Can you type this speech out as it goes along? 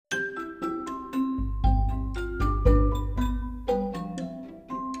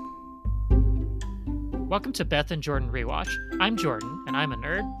Welcome to Beth and Jordan Rewatch. I'm Jordan, and I'm a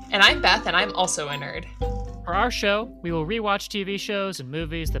nerd. And I'm Beth, and I'm also a nerd. For our show, we will rewatch TV shows and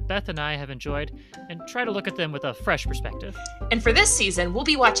movies that Beth and I have enjoyed and try to look at them with a fresh perspective. And for this season, we'll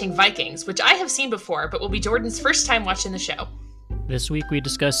be watching Vikings, which I have seen before, but will be Jordan's first time watching the show. This week we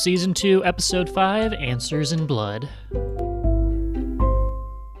discuss Season 2, Episode 5, Answers in Blood.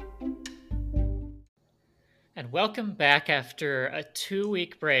 And welcome back after a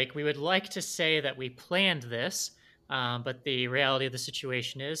 2-week break. We would like to say that we planned this, but the reality of the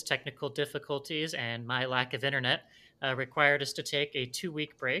situation is technical difficulties and my lack of internet required us to take a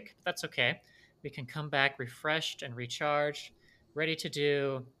 2-week break. That's okay. We can come back refreshed and recharged, ready to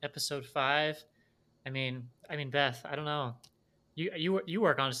do Episode 5. I mean, Beth, I don't know. You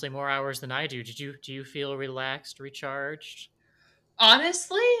work honestly more hours than I do. Do you feel relaxed, recharged?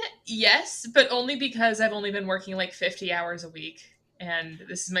 Honestly, yes, but only because I've only been working like 50 hours a week, and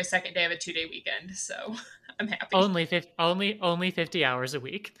this is my second day of a 2-day weekend, so I'm happy. Only 50 hours a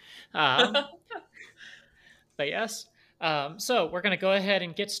week. But yes. So we're going to go ahead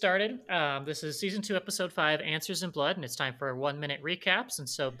and get started. This is Season 2, Episode 5, Answers in Blood, and it's time for 1-minute recaps. And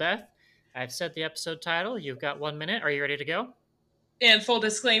so, Beth, I've said the episode title. You've got 1 minute. Are you ready to go? And full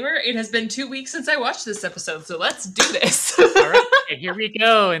disclaimer, it has been 2 weeks since I watched this episode, so let's do this. All right, and here we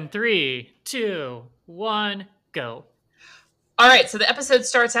go in 3, 2, 1, go. All right, so the episode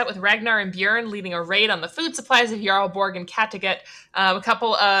starts out with Ragnar and Bjorn leading a raid on the food supplies of Jarl Borg and Kattegat. A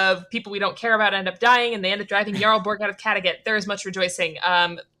couple of people we don't care about end up dying, and they end up driving Jarl Borg out of Kattegat. There is much rejoicing.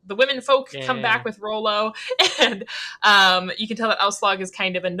 The women folk come back with Rollo, and you can tell that Auslog is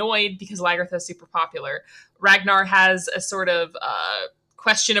kind of annoyed because Lagertha is super popular. Ragnar has a sort of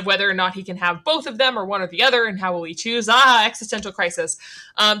question of whether or not he can have both of them or one or the other, and how will he choose? Existential crisis.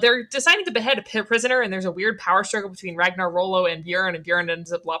 They're deciding to behead a prisoner, and there's a weird power struggle between Ragnar, Rollo, and Bjorn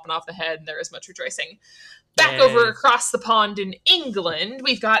ends up lopping off the head, and there is much rejoicing. Back over across the pond in England,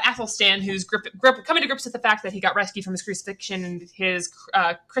 we've got Athelstan, who's coming to grips with the fact that he got rescued from his crucifixion and his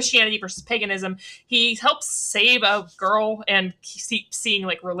Christianity versus paganism. He helps save a girl and keeps seeing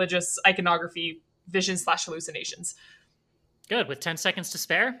like religious iconography visions / hallucinations. Good. With 10 seconds to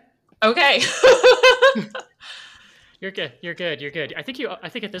spare? Okay. You're good. I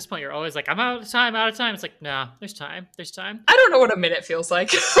think at this point you're always like, I'm out of time. It's like, no, there's time. I don't know what a minute feels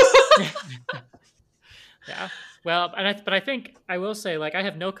like. Yeah. Well, but I think I will say, like, I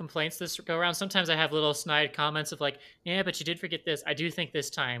have no complaints this go around. Sometimes I have little snide comments of like, yeah, but you did forget this. I do think this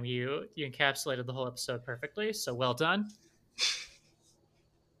time you encapsulated the whole episode perfectly. So well done.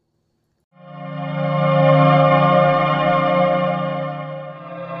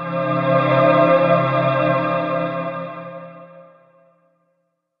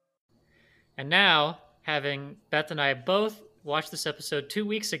 And now, having Beth and I both watched this episode 2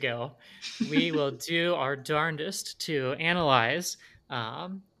 weeks ago, we will do our darndest to analyze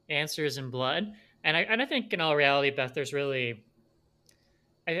Answers in Blood. And I think in all reality, Beth, there's really,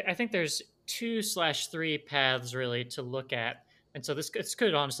 I think there's 2/3 paths really to look at. And so this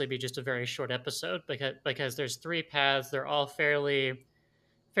could honestly be just a very short episode because there's 3 paths. They're all fairly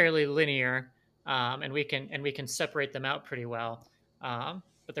linear, and we can separate them out pretty well.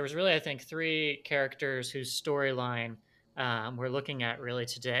 But there was really, I think, 3 characters whose storyline we're looking at really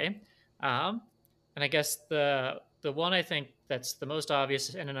today. And I guess the one I think that's the most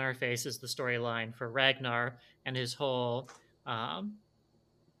obvious and in our face is the storyline for Ragnar and his whole,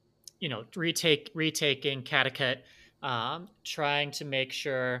 retaking Kattegat, trying to make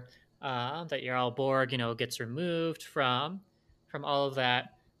sure that Jarl Borg, gets removed from all of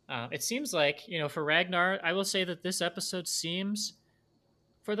that. It seems like, for Ragnar, I will say that this episode seems,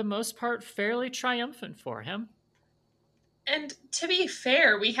 for the most part, fairly triumphant for him. And to be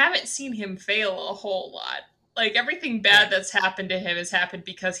fair, we haven't seen him fail a whole lot. Like, everything bad that's happened to him has happened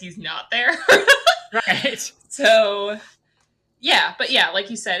because he's not there. Right. So, yeah. But yeah, like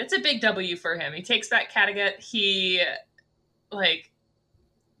you said, it's a big W for him. He takes back Kattegat. He,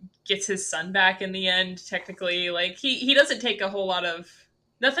 gets his son back in the end, technically. Like, he doesn't take a whole lot of...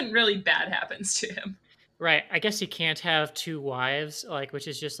 Nothing really bad happens to him. Right. I guess he can't have 2 wives, which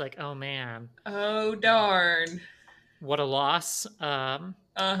is just like, oh, man. Oh, darn. What a loss.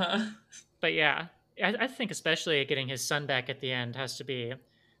 Uh-huh. But yeah, I think especially getting his son back at the end has to be...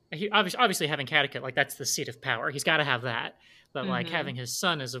 obviously having Kattegat, that's the seat of power. He's got to have that. But, having his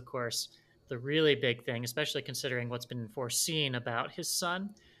son is, of course, the really big thing, especially considering what's been foreseen about his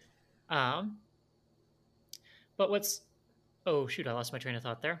son. But what's... Oh, shoot, I lost my train of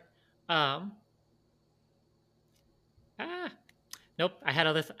thought there. Nope. I had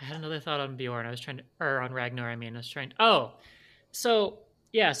another thought on Bjorn. On Ragnar. I was trying. So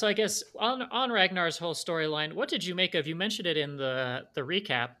yeah, so I guess on Ragnar's whole storyline, what did you make of? You mentioned it in the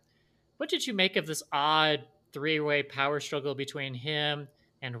recap. What did you make of this odd three-way power struggle between him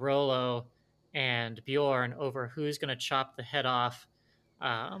and Rollo and Bjorn over who's going to chop the head off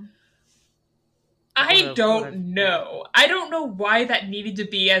of I one of don't yeah, know. I don't know why that needed to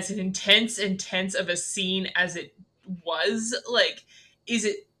be as intense of a scene as it was. Like, is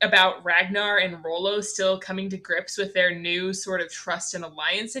it about Ragnar and Rollo still coming to grips with their new sort of trust and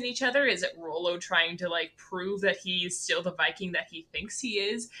alliance in each other? Is it Rollo trying to like prove that he's still the Viking that he thinks he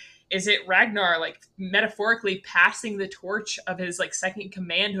is? Is it Ragnar like metaphorically passing the torch of his like second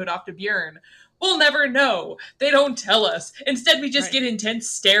commandhood off to Bjorn? We'll never know. They don't tell us. Instead, we just right, get intense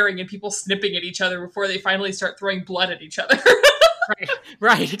staring and people snipping at each other before they finally start throwing blood at each other. right,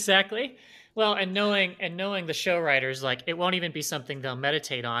 right, exactly. Well, and knowing the show writers, like it won't even be something they'll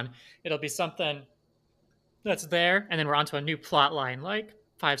meditate on. It'll be something that's there, and then we're onto a new plot line like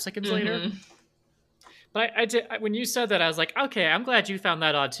 5 seconds later. Mm-hmm. But I did when you said that, I was like, okay, I'm glad you found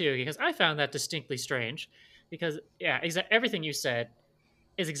that odd too, because I found that distinctly strange. Because yeah, everything you said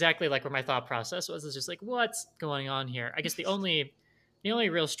is exactly like where my thought process was. It's just like, what's going on here? I guess the only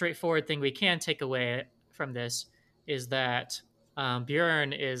real straightforward thing we can take away from this is that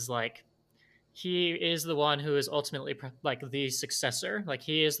Bjorn is like he is the one who is ultimately like the successor. Like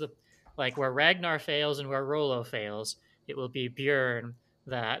he is the like where Ragnar fails and where Rollo fails, it will be Bjorn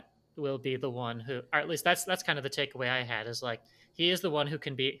that will be the one who, or at least that's kind of the takeaway I had is like he is the one who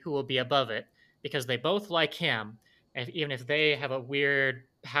will be above it because they both like him, and even if they have a weird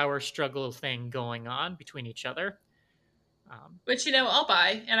power struggle thing going on between each other. Which, I'll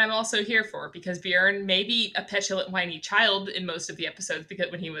buy, and I'm also here for, because Bjorn may be a petulant, whiny child in most of the episodes because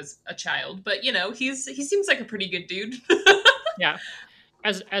when he was a child, but, he seems like a pretty good dude. Yeah,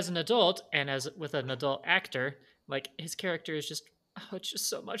 as an adult and as with an adult actor, like his character is just it's just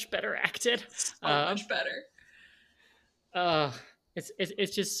so much better acted. So Um, much better. uh,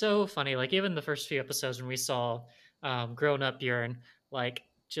 it's just so funny. Like even the first few episodes when we saw grown up Bjorn, like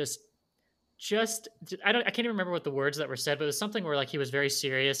just I can't even remember what the words that were said, but it was something where like he was very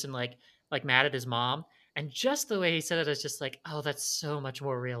serious and like mad at his mom, and just the way he said it is just like, oh, that's so much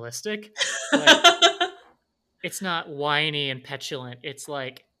more realistic. Like it's not whiny and petulant. It's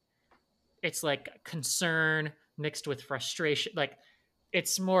like concern mixed with frustration. Like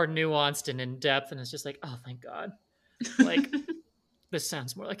it's more nuanced and in depth, and it's just like, oh, thank God. Like this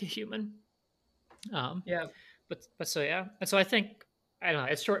sounds more like a human. Um, Yeah. but so yeah, and so I think I don't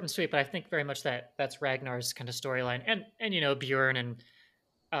know. It's short and sweet, but I think very much that that's Ragnar's kind of storyline, and Bjorn and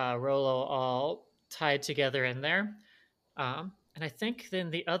Rollo all tied together in there. And I think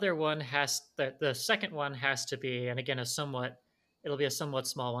then the other one the second one has to be, and again it'll be a somewhat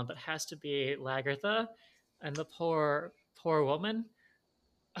small one, but has to be Lagertha and the poor woman.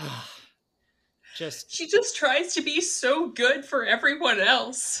 Ugh, just She just tries to be so good for everyone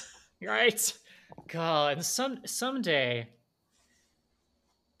else. right. God, and someday,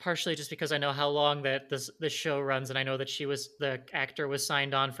 partially just because I know how long that this show runs, and I know that the actor was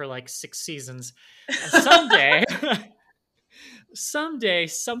signed on for like 6 seasons. Someday, someday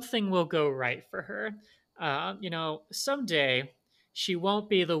something will go right for her. Someday she won't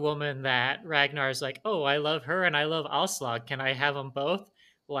be the woman that Ragnar's like, oh, I love her and I love Aslog. Can I have them both?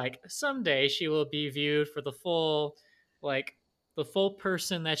 Like someday she will be viewed for like the full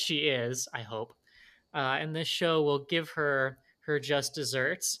person that she is. I hope, and this show will give her just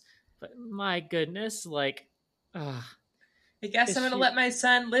desserts. But my goodness, like, uh, I guess is I'm going to she? let my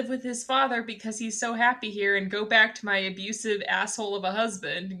son live with his father because he's so happy here and go back to my abusive asshole of a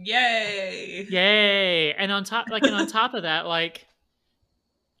husband. Yay! Yay! And on top of that, like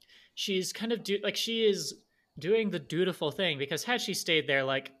she's kind of she is doing the dutiful thing because had she stayed there,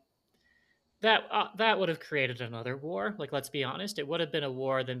 like that would have created another war. Like let's be honest, it would have been a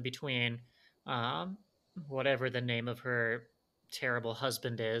war then between um, whatever the name of her terrible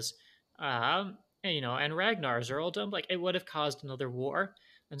husband is, and Ragnar's earldom. Like it would have caused another war,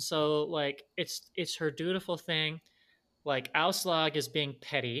 and so like it's her dutiful thing. Like Auslag is being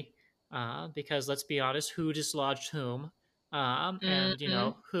petty, because let's be honest, who dislodged whom, and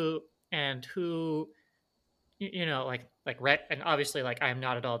Mm-hmm. who and obviously like I'm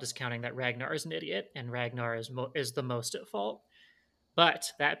not at all discounting that Ragnar is an idiot and Ragnar is the most at fault.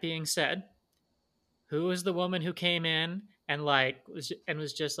 But that being said, who was the woman who came in and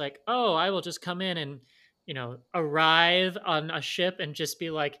was just like, oh, I will just come in and arrive on a ship and just be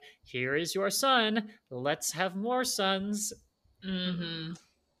like, here is your son, let's have more sons. Mm. Mm-hmm.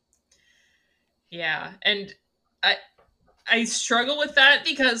 Yeah, and I struggle with that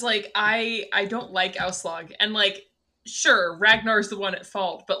because like I don't like Auslag, and like sure, Ragnar's the one at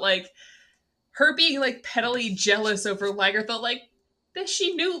fault, but like her being like pettily jealous over Lagertha, like that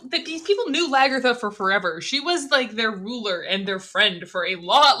she knew that these people knew Lagertha for forever. She was like their ruler and their friend for a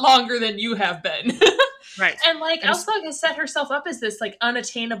lot longer than you have been. Right. And like And Elsa has set herself up as this like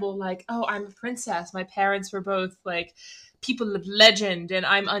unattainable, like, oh, I'm a princess. My parents were both like people of legend and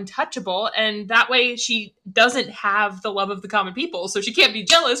I'm untouchable. And that way she doesn't have the love of the common people. So she can't be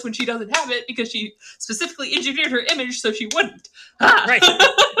jealous when she doesn't have it because she specifically engineered her image so she wouldn't. right.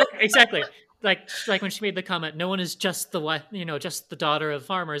 Exactly. Like when she made the comment, no one is just the wife, just the daughter of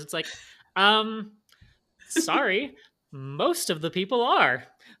farmers. It's like, um, sorry, most of the people are.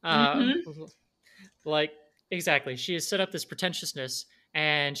 Um, Mm-hmm. like exactly, she has set up this pretentiousness,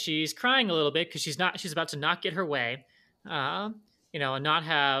 and she's crying a little bit because she's about to not get her way, and not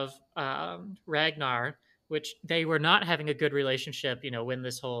have Ragnar, which they were not having a good relationship, when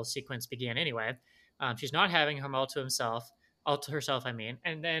this whole sequence began. Anyway, she's not having him all to herself. I mean,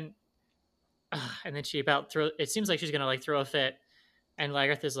 and then she about throw. It seems like she's gonna like throw a fit, and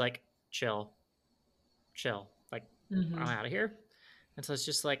Lagerth is like, "Chill, chill, like Mm-hmm. I'm out of here." And so it's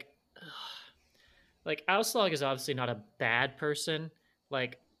just like, ugh. Like Auslog is obviously not a bad person.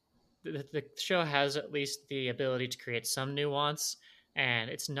 Like the show has at least the ability to create some nuance, and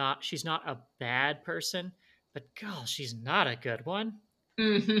she's not a bad person, but God, she's not a good one.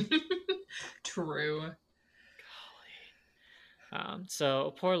 Mm-hmm. True.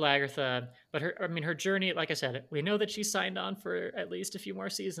 So poor Lagertha, but her journey, like I said, we know that she signed on for at least a few more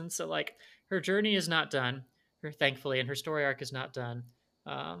seasons. So like her journey is not done, thankfully, and her story arc is not done.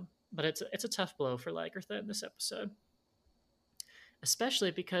 But it's a tough blow for Lagertha in this episode,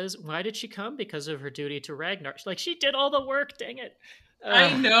 especially because why did she come? Because of her duty to Ragnar. Like she did all the work. Dang it.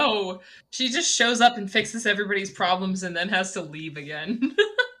 I Ugh. know. She just shows up and fixes everybody's problems and then has to leave again.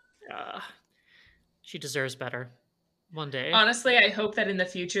 Uh, she deserves better. One day. Honestly, I hope that in the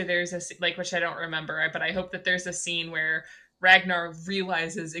future there's like, which I don't remember, but I hope that there's a scene where Ragnar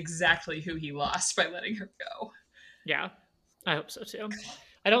realizes exactly who he lost by letting her go. Yeah, I hope so too.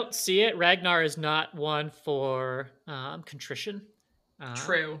 I don't see it. Ragnar is not one for contrition. Um,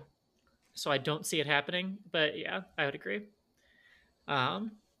 True. so I don't see it happening. But yeah, I would agree.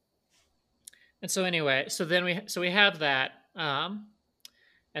 Um, and so anyway, so we have that,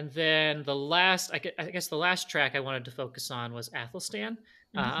 and then I guess the last track I wanted to focus on was Athelstan,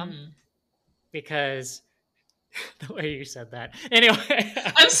 um, Mm-hmm. because the way you said that. Anyway,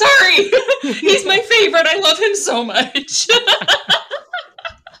 I'm sorry. He's my favorite. I love him so much.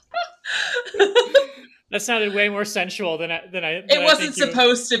 that sounded way more sensual than It I wasn't think you.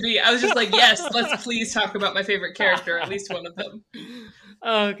 supposed to be. I was just like, yes, let's please talk about my favorite character, at least one of them.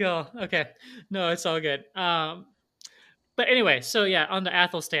 Oh god. Okay. No, it's all good. But anyway, so yeah, on the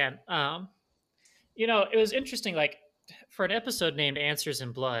Athelstan. It was interesting, like for an episode named Answers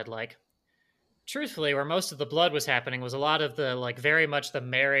in Blood, like truthfully, where most of the blood was happening was a lot of the like very much the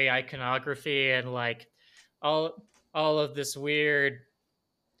Mary iconography and like all all of this weird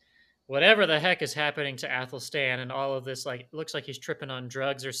whatever the heck is happening to Athelstan and all of this like looks like he's tripping on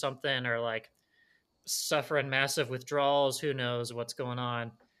drugs or something or like suffering massive withdrawals. Who knows what's going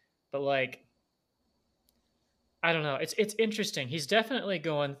on? But like, I don't know. It's interesting. He's definitely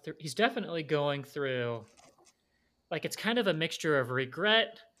going through. Like, it's kind of a mixture of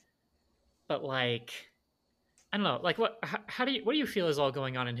regret, but like, I don't know. Like, what do you feel is all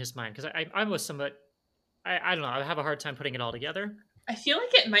going on in his mind? Because I was somewhat. I don't know. I have a hard time putting it all together. I feel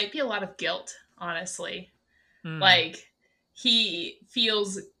like it might be a lot of guilt, honestly. Hmm. Like, he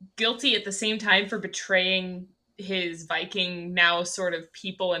feels guilty at the same time for betraying his Viking now sort of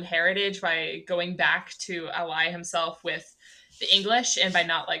people and heritage by going back to ally himself with the English and by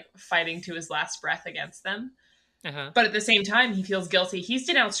not like fighting to his last breath against them. Uh huh. But at the same time, he feels guilty. He's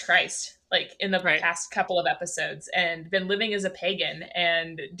denounced Christ like in the Right. past couple of episodes and been living as a pagan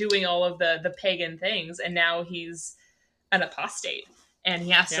and doing all of the pagan things, and now he's an apostate and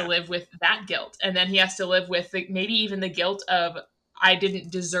he has to Yeah. live with that guilt, and then he has to live with maybe even the guilt of I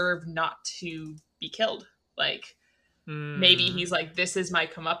didn't deserve not to be killed. Like maybe Hmm. he's like, this is my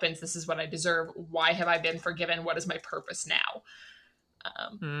comeuppance, this is what I deserve, why have I been forgiven, what is my purpose now?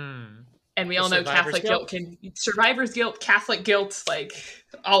 um, Hmm. and we The all know survivor's Catholic guilt guilt. can survivor's guilt, Catholic guilt, like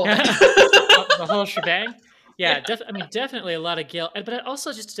all of The it. whole shebang. Yeah, Yeah. I mean, definitely a lot of guilt, but it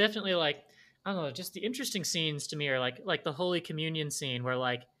also just definitely like I don't know. Just the interesting scenes to me are like the Holy Communion scene where he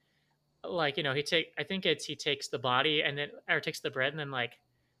takes the body and then or takes the bread and then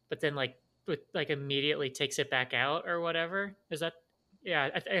but then like immediately takes it back out or whatever. Is that yeah?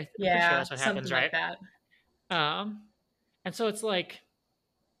 I'm pretty sure Yeah, that's what something happens, like right? that. Um, and so it's like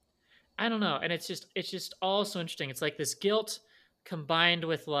I don't know, and it's just all so interesting. It's like this guilt combined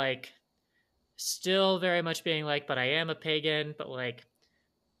with like still very much being like, but I am a pagan, but like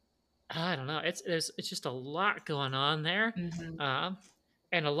I don't know. It's just a lot going on there, Mm-hmm. um,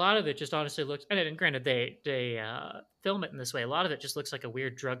 and a lot of it just honestly looks. And granted, they film it in this way. A lot of it just looks like a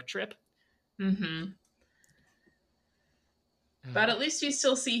weird drug trip. Mm-hmm. But Uh, at least you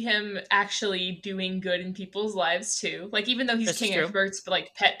still see him actually doing good in people's lives too. Like even though he's this is King true. Egbert's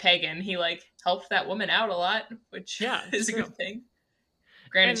like pet pagan, he like helped that woman out a lot, which Yeah, it's is a true. good thing.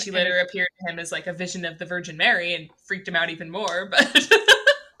 Granted, And she and later it's appeared to him as like a vision of the Virgin Mary and freaked him out even more. But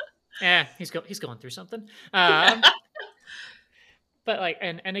he's going through something. But like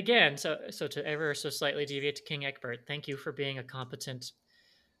and again, so to ever so slightly deviate to King Egbert, thank you for being a competent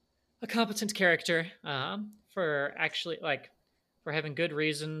character, for actually like for having good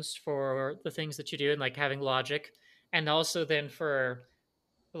reasons for the things that you do and like having logic, and also then for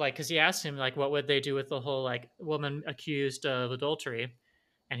like because he asked him like what would they do with the whole like woman accused of adultery,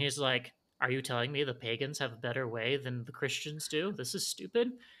 and he's like, are you telling me the pagans have a better way than the Christians do? This is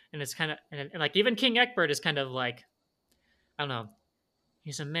stupid. And it's kind of and like even King Egbert is kind of like, I don't know,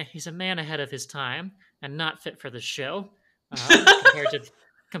 he's a man ahead of his time and not fit for the show,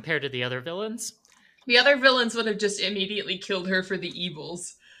 compared to the other villains. the other villains would have just immediately killed her for the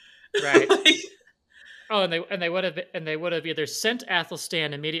evils. Right. Like, Oh, and they would have either sent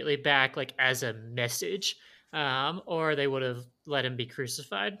Athelstan immediately back like as a message, or they would have let him be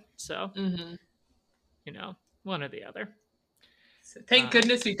crucified. So mm-hmm. you know, one or the other. So thank Um,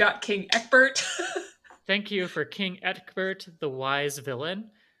 goodness we got King Egbert. Thank you for King Egbert, the wise villain.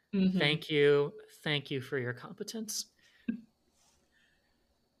 Mm-hmm. Thank you for your competence.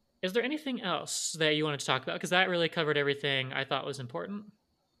 Is there anything else that you wanted to talk about? Because that really covered everything I thought was important.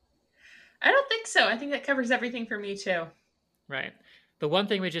 I don't think so. I think that covers everything for me too. Right. The one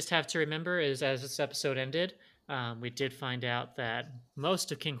thing we just have to remember is as this episode ended, we did find out that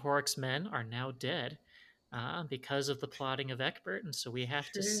most of King Horik's men are now dead, because of the plotting of Egbert, and so we have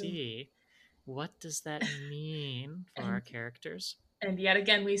to True. see what does that mean for our And characters. and yet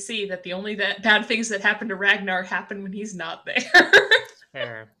again we see that the only bad things that happen to Ragnar happen when he's not there.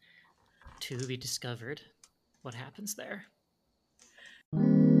 Fair. To be discovered. What happens there?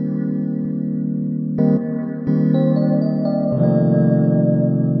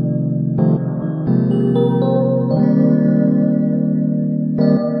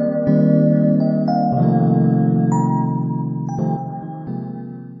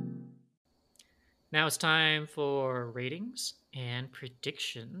 Now it's time for ratings and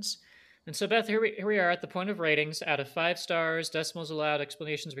predictions. And so, Beth, here we are at the point of ratings. Out of 5 stars, decimals allowed,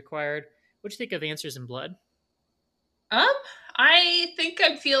 explanations required. What do you think of Answers in Blood? Um, I think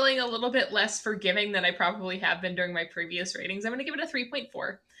I'm feeling a little bit less forgiving than I probably have been during my previous ratings. I'm going to give it a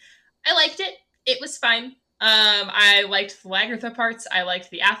 3.4. I liked it. It was fine. I liked the Lagertha parts. I liked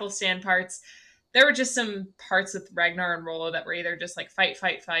the Athelstan parts. There were just some parts with Ragnar and Rollo that were either just like fight,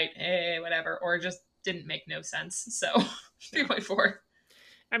 fight, fight, whatever, or just didn't make no sense. So Yeah. 3.4.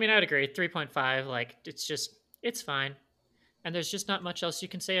 I mean, I'd agree. 3.5, like, it's fine. And there's just not much else you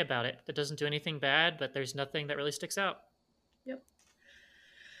can say about it. That doesn't do anything bad, but there's nothing that really sticks out. Yep.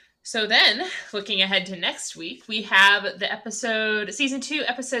 So then, looking ahead to next week, we have the season 2,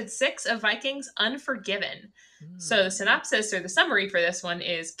 episode 6 of Vikings Unforgiven. So the synopsis or the summary for this one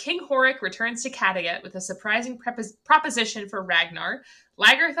is King Horik returns to Kattegat with a surprising proposition for Ragnar.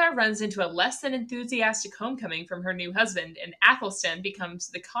 Lagertha runs into a less than enthusiastic homecoming from her new husband, and Athelstan becomes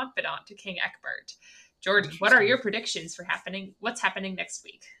the confidant to King Egbert. Jordan, what are your predictions for what's happening next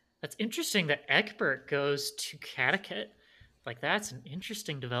week? That's interesting that Egbert goes to Kattegat. Like, that's an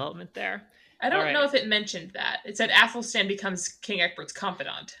interesting development there. I don't know if it mentioned that. It said Athelstan becomes King Egbert's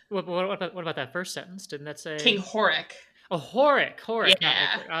confidant. What about that first sentence? Didn't that say King Horik? Oh, Horik, Yeah. not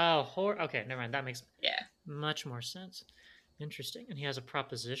Egbert. Oh, okay, never mind. That makes much more sense. Interesting. And he has a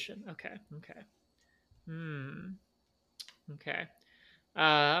proposition. Okay. Okay.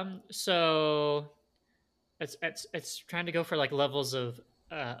 So it's trying to go for like levels of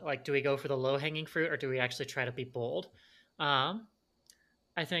like, do we go for the low hanging fruit or do we actually try to be bold?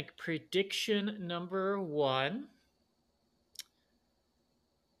 I think prediction number one.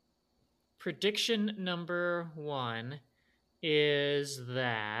 Prediction number one is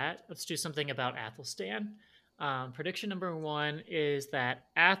that let's do something about Athelstan. Prediction number one is that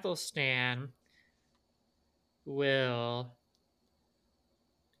Athelstan will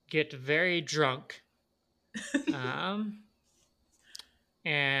get very drunk,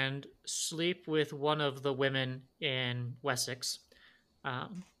 and sleep with one of the women in Wessex,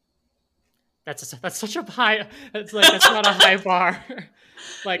 That's such a high. It's like that's not a high bar.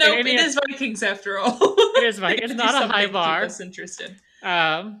 Like nope, it is Vikings after all. It is Vikings. It's not a high bar. Keep us interested.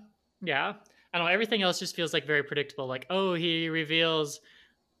 Yeah, I don't know. Everything else just feels like very predictable. Like, oh, he reveals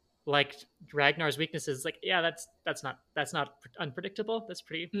like Ragnar's weaknesses. Like, yeah, that's not unpredictable. That's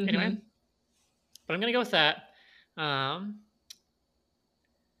pretty anyway. But I'm gonna go with that. I'm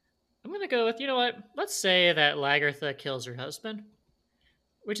gonna go with, you know what? Let's say that Lagertha kills her husband.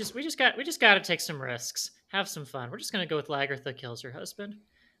 We just got to take some risks, have some fun. We're just gonna go with Lagertha kills her husband.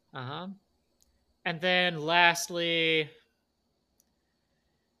 And then lastly,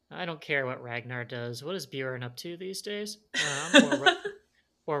 I don't care what Ragnar does. What is Bjorn up to these days?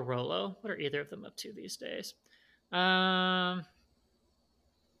 Or Rollo? What are either of them up to these days?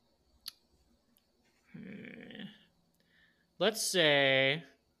 Let's say.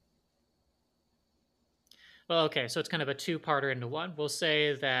 Well, okay, so it's kind of a two-parter into one. We'll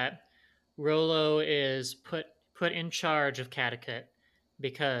say that Rollo is put in charge of Cattegat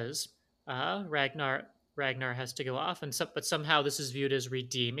because Ragnar has to go off, but somehow this is viewed as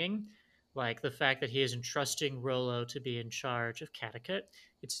redeeming, like the fact that he is entrusting Rollo to be in charge of Cattegat.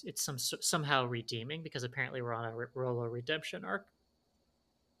 It's somehow redeeming because apparently we're on a Rollo redemption arc.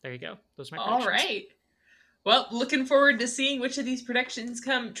 There you go. Those are my predictions. All right. Well, looking forward to seeing which of these predictions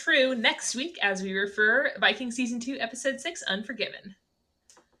come true next week as we refer Viking Season 2, Episode 6, Unforgiven.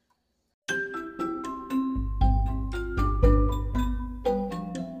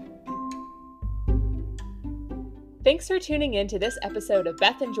 Thanks for tuning in to this episode of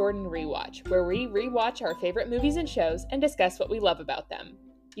Beth and Jordan Rewatch, where we rewatch our favorite movies and shows and discuss what we love about them.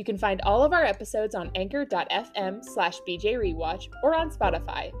 You can find all of our episodes on anchor.fm/BJRewatch or on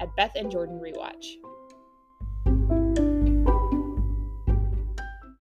Spotify at Beth and Jordan Rewatch.